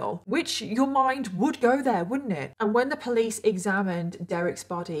paedophile, which your mind would go there, wouldn't it? And when the police examined Derek's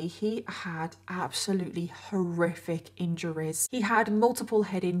body, he had absolutely horrific injuries. He had multiple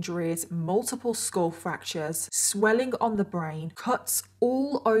head injuries, multiple skull fractures, swelling on the brain, cuts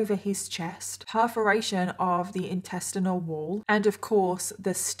all over his chest, perforation of the intestinal wall, and of course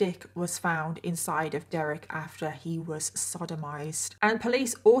the stick was found inside of Derek after he was sodomized. And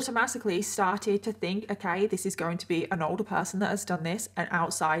police automatically started to think, okay, this is going to be an older person that has done this, an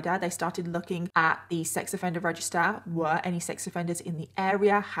outsider. They started looking at the sex offender register. Were any sex offenders in the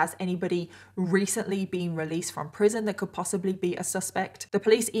area? Has anybody recently been released from prison that could possibly be a suspect? The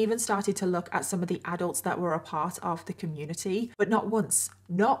police even started to look at some of the adults that were a part of the community, but not once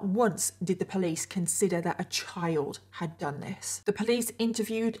did the police consider that a child had done this. The police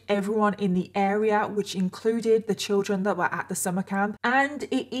interviewed everyone in the area, which included the children that were at the summer camp, and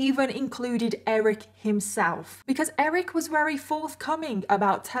it even included Erìc himself, because Erìc was very forthcoming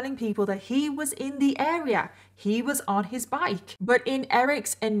about telling people that he was in the area. He was on his bike. But in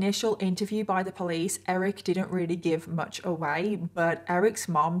Eric's initial interview by the police, Erìc didn't really give much away, but Eric's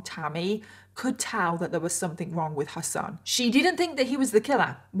mom, Tammy, could tell that there was something wrong with her son. She didn't think that he was the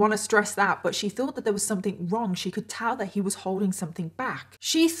killer, want to stress that, but she thought that there was something wrong. She could tell that he was holding something back.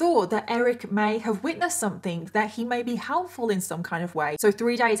 She thought that Erìc may have witnessed something, that he may be helpful in some kind of way. So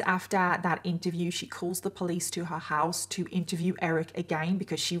 3 days after that interview, she calls the police to her house to interview Erìc again,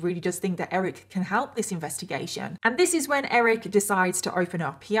 because she really does think that Erìc can help this investigation. And this is when Erìc decides to open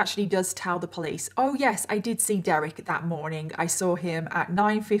up. He actually does tell the police, oh yes, I did see Derek that morning. I saw him at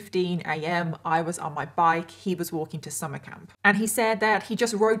 9:15 a.m. I was on my bike. He was walking to summer camp. And he said that he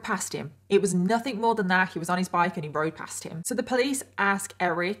just rode past him. It was nothing more than that. He was on his bike and he rode past him. So the police ask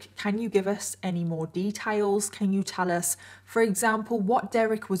Erìc, can you give us any more details? Can you tell us, for example, what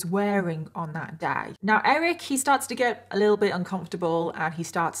Derek was wearing on that day? Now, Erìc, he starts to get a little bit uncomfortable and he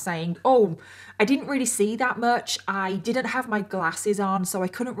starts saying, oh, I didn't really see that much. I didn't have my glasses on, so I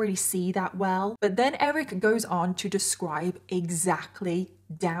couldn't really see that well. But then Erìc goes on to describe exactly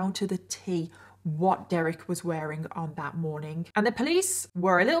down to the T what Derek was wearing on that morning. And the police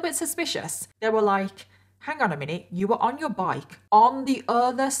were a little bit suspicious. They were like, hang on a minute, you were on your bike on the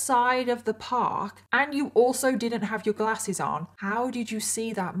other side of the park and you also didn't have your glasses on. How did you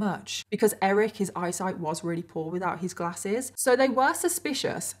see that much? Because Erìc, his eyesight was really poor without his glasses. So they were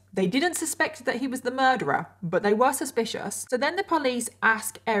suspicious. They didn't suspect that he was the murderer, but they were suspicious. So then the police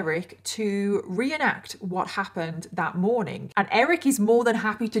ask Erіc to reenact what happened that morning. And Erіc is more than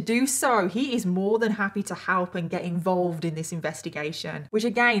happy to do so. He is more than happy to help and get involved in this investigation, which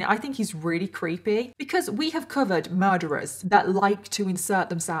again, I think is really creepy because we have covered murderers that like to insert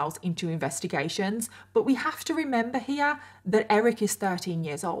themselves into investigations, but we have to remember here that Erіc is 13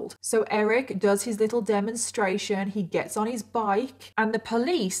 years old. So Erіc does his little demonstration, he gets on his bike, and the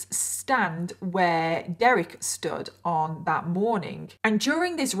police stand where Derek stood on that morning. And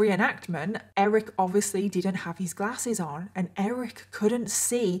during this reenactment, Erіc obviously didn't have his glasses on, and Erìc couldn't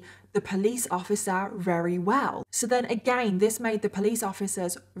see the police officer very well. So then again, this made the police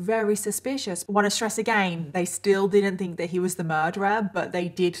officers very suspicious. I want to stress again, they still didn't think that he was the murderer, but they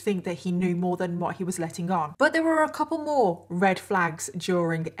did think that he knew more than what he was letting on. But there were a couple more red flags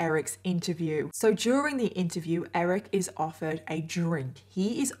during Eric's interview. So during the interview, Erìc is offered a drink.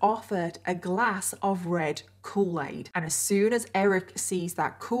 He is offered a glass of red Kool-Aid. And as soon as Erìc sees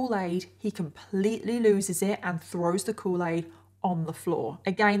that Kool-Aid, he completely loses it and throws the Kool-Aid on the floor.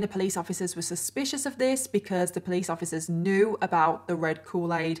 Again, the police officers were suspicious of this because the police officers knew about the red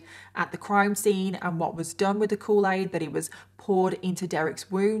Kool-Aid at the crime scene and what was done with the Kool-Aid, that it was poured into Derek's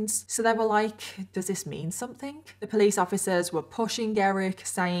wounds. So they were like, does this mean something? The police officers were pushing Erìc,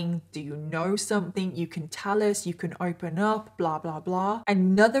 saying, do you know something? You can tell us, you can open up, blah, blah, blah.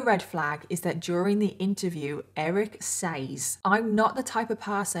 Another red flag is that during the interview, Erìc says, I'm not the type of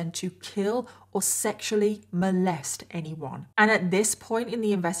person to kill or sexually molest anyone. And at this point in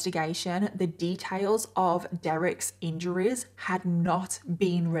the investigation, the details of Derek's injuries had not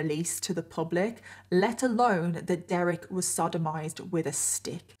been released to the public, let alone that Derek was sodomized with a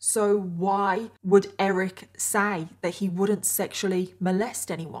stick. So why would Erìc say that he wouldn't sexually molest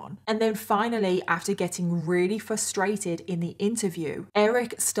anyone? And then finally, after getting really frustrated in the interview,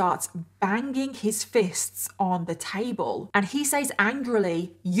 Erìc starts banging his fists on the table. And he says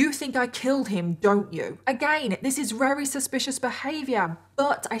angrily, you think I killed him, don't you? Again, this is very suspicious behavior,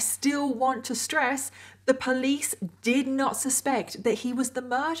 but I still want to stress the police did not suspect that he was the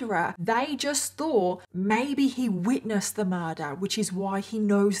murderer. They just thought maybe he witnessed the murder, which is why he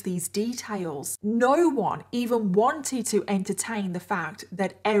knows these details. No one even wanted to entertain the fact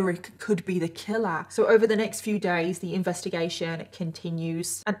that Erìc could be the killer. So over the next few days, the investigation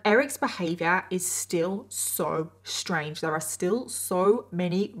continues, and Eric's behavior is still so strange. There are still so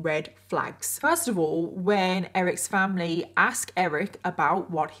many red flags. First of all, when Eric's family asked Erìc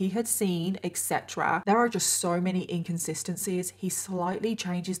about what he had seen, etc., there are just so many inconsistencies. He slightly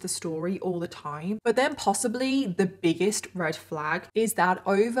changes the story all the time. But then possibly the biggest red flag is that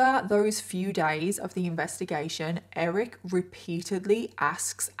over those few days of the investigation, Erìc repeatedly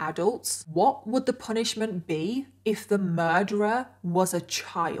asks adults, what would the punishment be if the murderer was a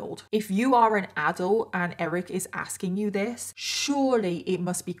child? If you are an adult and Erìc is asking you this, surely it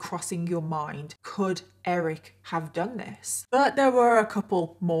must be crossing your mind. Could Erìc have done this? But there were a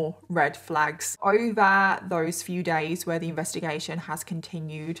couple more red flags. Over those few days where the investigation has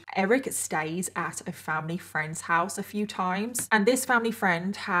continued, Erìc stays at a family friend's house a few times, and this family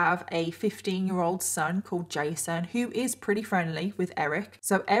friend have a 15-year-old son called Jason who is pretty friendly with Erìc.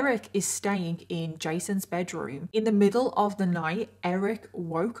 So Erìc is staying in Jason's bedroom. In the middle of the night, Erìc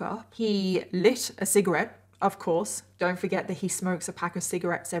woke up. He lit a cigarette, of course. Don't forget that he smokes a pack of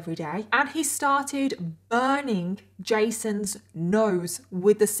cigarettes every day. And he started burning Jason's nose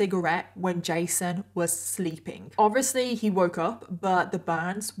with the cigarette when Jason was sleeping. Obviously, he woke up, but the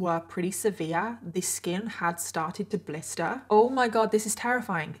burns were pretty severe. The skin had started to blister. Oh my God, this is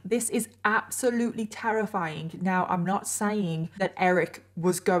terrifying. This is absolutely terrifying. Now, I'm not saying that Erìc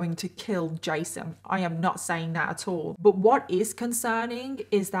was going to kill Jason. I am not saying that at all. But what is concerning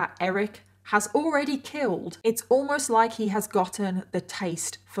is that Erìc has already killed. It's almost like he has gotten the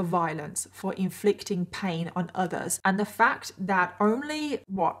taste for violence, for inflicting pain on others. And the fact that only,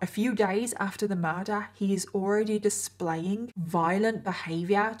 a few days after the murder, he is already displaying violent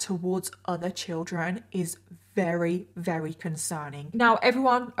behavior towards other children is very, very concerning. Now,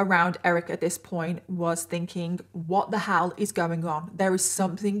 everyone around Erìc at this point was thinking, what the hell is going on? There is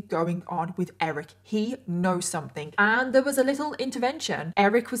something going on with Erìc. He knows something. And there was a little intervention.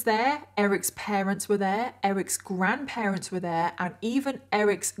 Erìc was there, Eric's parents were there, Eric's grandparents were there, and even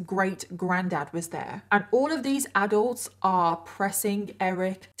Eric's great-granddad was there. And all of these adults are pressing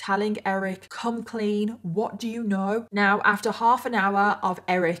Erìc, telling Erìc, come clean, what do you know? Now, after half an hour of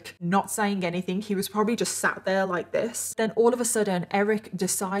Erìc not saying anything, he was probably just sat there like this. Then all of a sudden, Erìc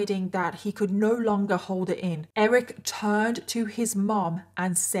deciding that he could no longer hold it in, Erìc turned to his mom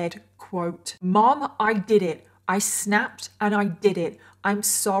and said, quote, "Mom, I did it. I snapped and I did it. "I'm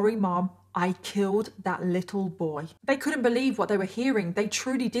sorry, Mom. I killed that little boy." They couldn't believe what they were hearing. They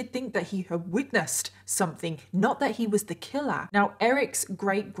truly did think that he had witnessed something, not that he was the killer. Now, Eric's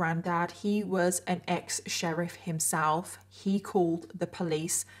great-granddad, he was an ex-sheriff himself. He called the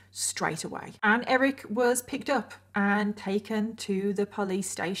police straight away. And Eric was picked up and taken to the police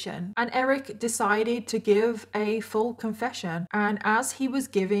station. And Eric decided to give a full confession. And as he was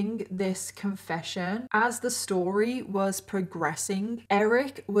giving this confession, as the story was progressing,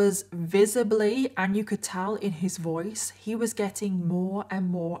 Eric was visibly, and you could tell in his voice, he was getting more and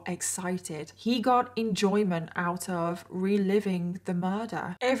more excited. He got enjoyment out of reliving the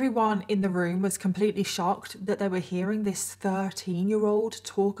murder. Everyone in the room was completely shocked that they were hearing this 13-year-old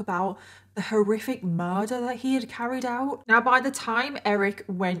talk about the horrific murder that he had carried out. Now, by the time Eric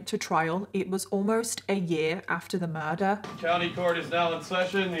went to trial, it was almost a year after the murder. County Court is now in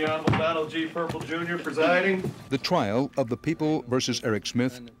session. The Honorable Donald G. Purple Jr. presiding. The trial of the people versus Erric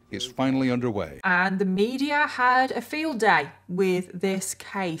Ẓmіth is finally underway. And the media had a field day with this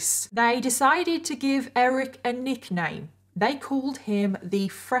case. They decided to give Eric a nickname. They called him the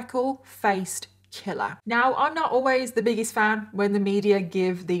freckle-faced killer. Now, I'm not always the biggest fan when the media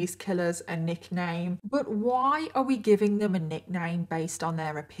give these killers a nickname, but why are we giving them a nickname based on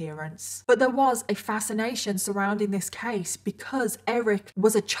their appearance? But there was a fascination surrounding this case because Eric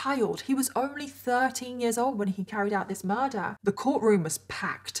was a child. He was only 13 years old when he carried out this murder. The courtroom was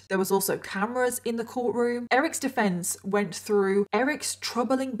packed. There was also cameras in the courtroom. Eric's defense went through Eric's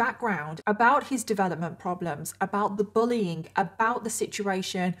troubling background, about his development problems, about the bullying, about the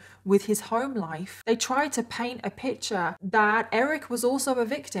situation with his home life. They tried to paint a picture that Eric was also a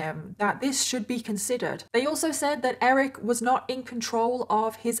victim, that this should be considered. They also said that Eric was not in control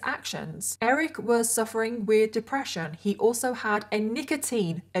of his actions. Eric was suffering with depression. He also had a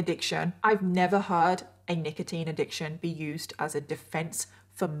nicotine addiction. I've never heard a nicotine addiction be used as a defense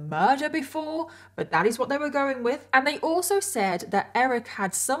for murder before, but that is what they were going with. And they also said that Eric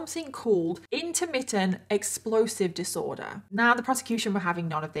had something called intermittent explosive disorder. Now, the prosecution were having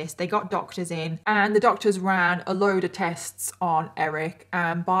none of this. They got doctors in and the doctors ran a load of tests on Eric,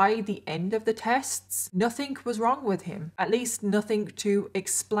 and by the end of the tests, nothing was wrong with him, at least nothing to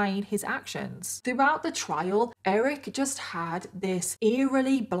explain his actions. Throughout the trial, Eric just had this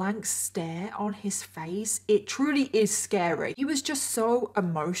eerily blank stare on his face. It truly is scary. He was just so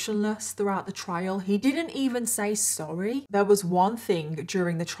emotionless throughout the trial. He didn't even say sorry. There was one thing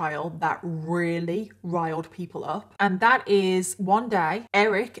during the trial that really riled people up, and that is one day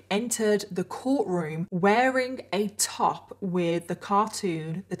Eric entered the courtroom wearing a top with the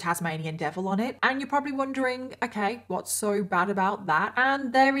cartoon The Tasmanian Devil on it. And you're probably wondering, okay, what's so bad about that?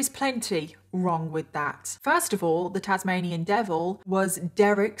 And there is plenty wrong with that. First of all, the Tasmanian Devil was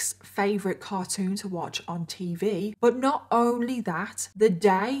Derek's favourite cartoon to watch on TV. But not only that, the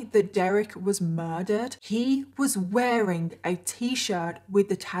day that Derek was murdered, he was wearing a t-shirt with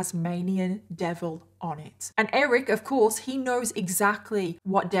the Tasmanian Devil on it. And Eric, of course, he knows exactly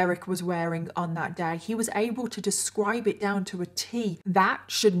what Derek was wearing on that day. He was able to describe it down to a T. That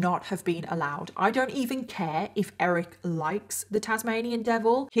should not have been allowed. I don't even care if Eric likes the Tasmanian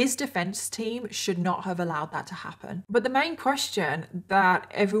Devil. His defense team should not have allowed that to happen. But the main question that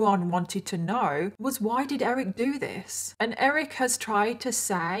everyone wanted to know was, why did Eric do this? And Eric has tried to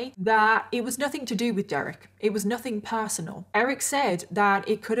say that it was nothing to do with Derek. It was nothing personal. Eric said that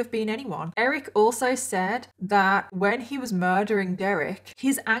it could have been anyone. Eric also said that when he was murdering Derek,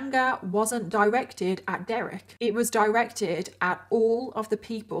 his anger wasn't directed at Derek. It was directed at all of the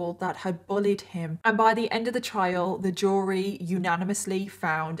people that had bullied him. And by the end of the trial, the jury unanimously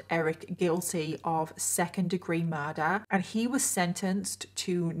found Eric guilty of second-degree murder, and he was sentenced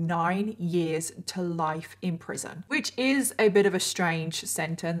to 9 years to life in prison, which is a bit of a strange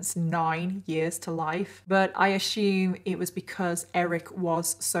sentence, 9 years to life. But I assume it was because Eric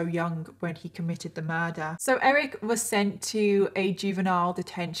was so young when he committed the murder. So Eric was sent to a juvenile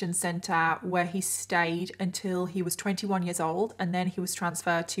detention centre where he stayed until he was 21 years old, and then he was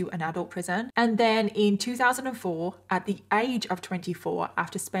transferred to an adult prison. And then in 2004, at the age of 24,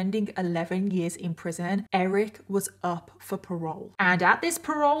 after spending 11 years in prison, Eric was up for parole. And at this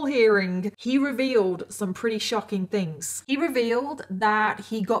parole hearing, he revealed some pretty shocking things. He revealed that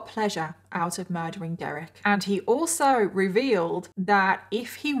he got pleasure out of murdering Derek. And he also revealed that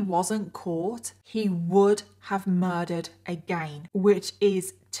if he wasn't caught, he would have murdered again, which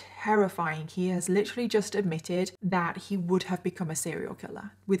is terrifying. He has literally just admitted that he would have become a serial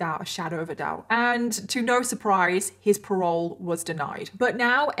killer without a shadow of a doubt. And to no surprise, his parole was denied. But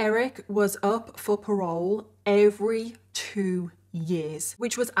now Eric was up for parole every 2 years,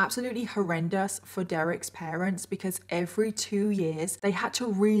 which was absolutely horrendous for Derek's parents because every 2 years they had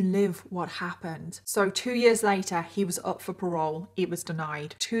to relive what happened. So 2 years later, he was up for parole. It was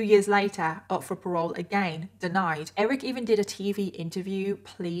denied. 2 years later, up for parole again, denied. Erіc even did a TV interview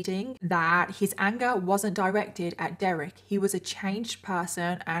pleading that his anger wasn't directed at Derek. He was a changed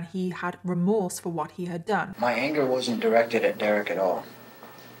person and he had remorse for what he had done. My anger wasn't directed at Derek at all.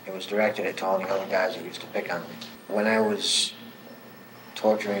 It was directed at all the other guys that used to pick on me. When I was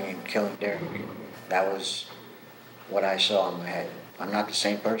torturing and killing Derek, that was what I saw in my head. I'm not the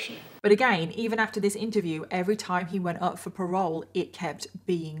same person. But again, even after this interview, every time he went up for parole, it kept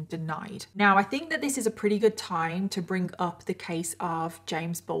being denied. Now, I think that this is a pretty good time to bring up the case of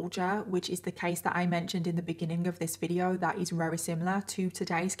James Bulger, which is the case that I mentioned in the beginning of this video that is very similar to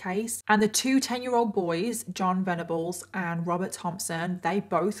today's case. And the two 10-year-old boys, John Venables and Robert Thompson, they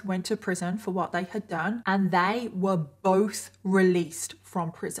both went to prison for what they had done, and they were both released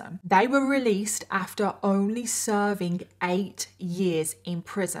from prison. They were released after only serving 8 years in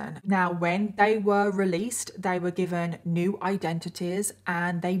prison. Now, when they were released, they were given new identities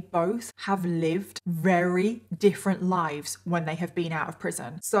and they both have lived very different lives when they have been out of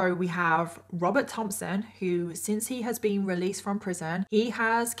prison. So we have Robert Thompson, who since he has been released from prison, he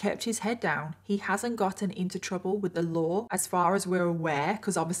has kept his head down. He hasn't gotten into trouble with the law as far as we're aware,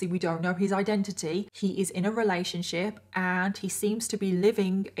 because obviously we don't know his identity. He is in a relationship and he seems to be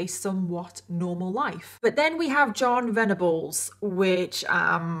living a somewhat normal life. But then we have John Venables, which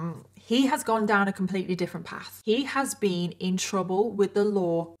he has gone down a completely different path. He has been in trouble with the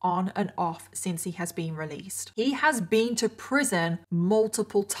law on and off since he has been released. He has been to prison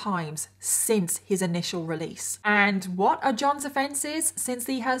multiple times since his initial release. And what are John's offences since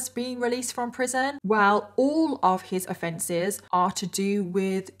he has been released from prison? Well, all of his offences are to do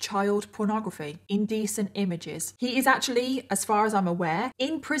with child pornography, indecent images. He is actually, as far as I'm aware,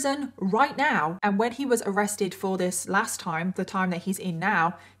 in prison right now. And when he was arrested for this last time, the time that he's in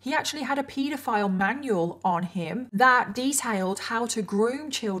now, he actually had a paedophile manual on him that detailed how to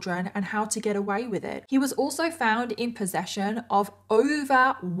groom children and how to get away with it. He was also found in possession of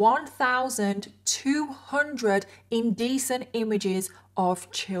over 1,200 indecent images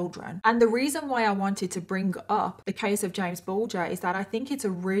of children. And the reason why I wanted to bring up the case of James Bulger is that I think it's a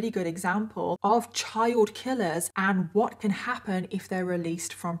really good example of child killers and what can happen if they're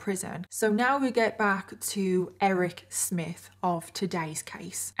released from prison. So now we get back to Erіc Ẓmіth of today's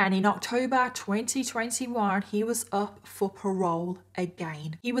case. And in October 2021, he was up for parole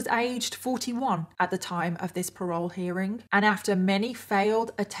again. He was aged 41 at the time of this parole hearing. And after many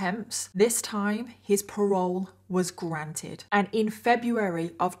failed attempts, this time his parole was granted. And in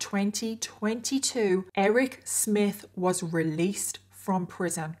February of 2022, Erіc Żmіth was released from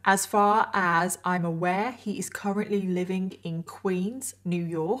prison. As far as I'm aware, he is currently living in Queens, New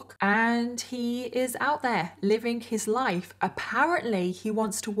York, and he is out there living his life. Apparently, he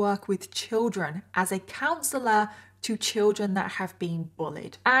wants to work with children as a counselor to children that have been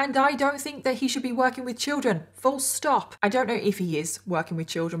bullied. And I don't think that he should be working with children, full stop. I don't know if he is working with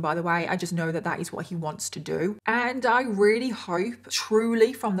children, by the way. I just know that that is what he wants to do. And I really hope,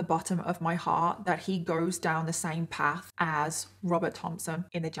 truly from the bottom of my heart, that he goes down the same path as Robert Thompson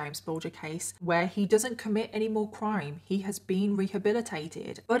in the James Bulger case, where he doesn't commit any more crime. He has been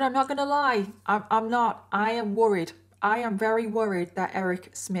rehabilitated. But I'm not gonna lie, I am worried. I am very worried that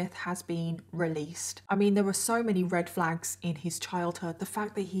Erіc Żmіth has been released. I mean, there were so many red flags in his childhood. The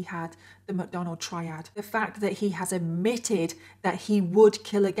fact that he had the McDonald triad, the fact that he has admitted that he would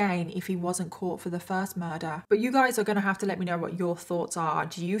kill again if he wasn't caught for the first murder. But you guys are going to have to let me know what your thoughts are.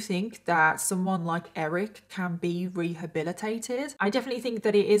 Do you think that someone like Erіc can be rehabilitated? I definitely think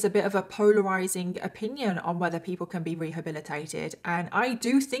that it is a bit of a polarizing opinion on whether people can be rehabilitated. And I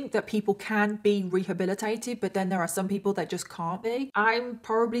do think that people can be rehabilitated, but then there are some people that just can't be. I'm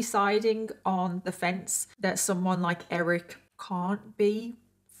probably siding on the fence that someone like Erіc can't be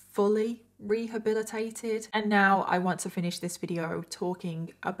fully rehabilitated. And now I want to finish this video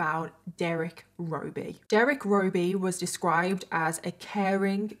talking about Derek Roby. Derek Roby was described as a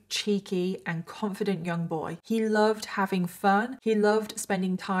caring, cheeky and confident young boy. He loved having fun. He loved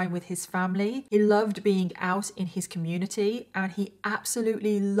spending time with his family. He loved being out in his community, and he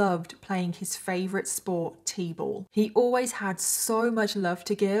absolutely loved playing his favorite sport, t-ball. He always had so much love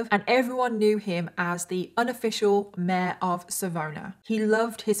to give, and everyone knew him as the unofficial mayor of Savona. He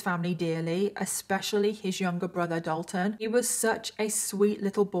loved his family dearly. family, especially his younger brother Dalton. He was such a sweet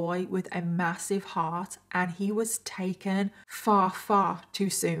little boy with a massive heart, and he was taken far, far too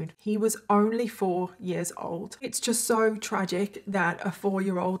soon. He was only 4 years old. It's just so tragic that a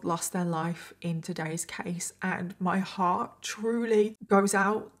 4-year-old lost their life in today's case, and my heart truly goes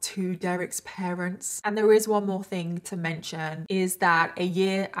out to Derek's parents. And there is one more thing to mention, is that a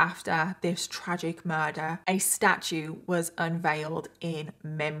year after this tragic murder, a statue was unveiled in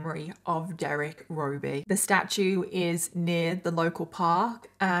memory of Derek Roby. The statue is near the local park,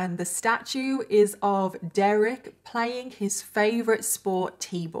 and the statue is of Derek playing his favorite sport,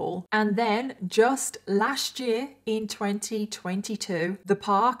 t-ball. And then just last year in 2022, the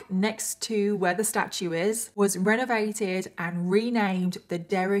park next to where the statue is was renovated and renamed the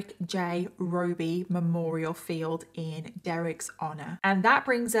Derek J. Roby Memorial Field in Derek's honor. And that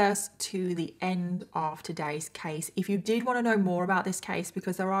brings us to the end of today's case. If you did want to know more about this case,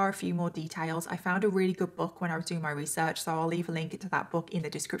 because there are a few more details, I found a really good book when I was doing my research, so I'll leave a link to that book in the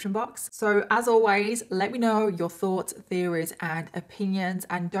description box. So as always, let me know your thoughts, theories and opinions,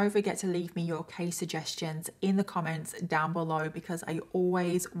 and don't forget to leave me your case suggestions in the comments down below, because I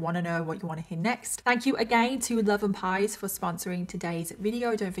always want to know what you want to hear next. Thank you again to Love and Pies for sponsoring today's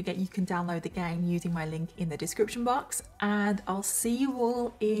video. Don't forget you can download the game using my link in the description box, and I'll see you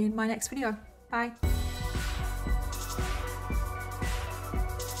all in my next video. Bye.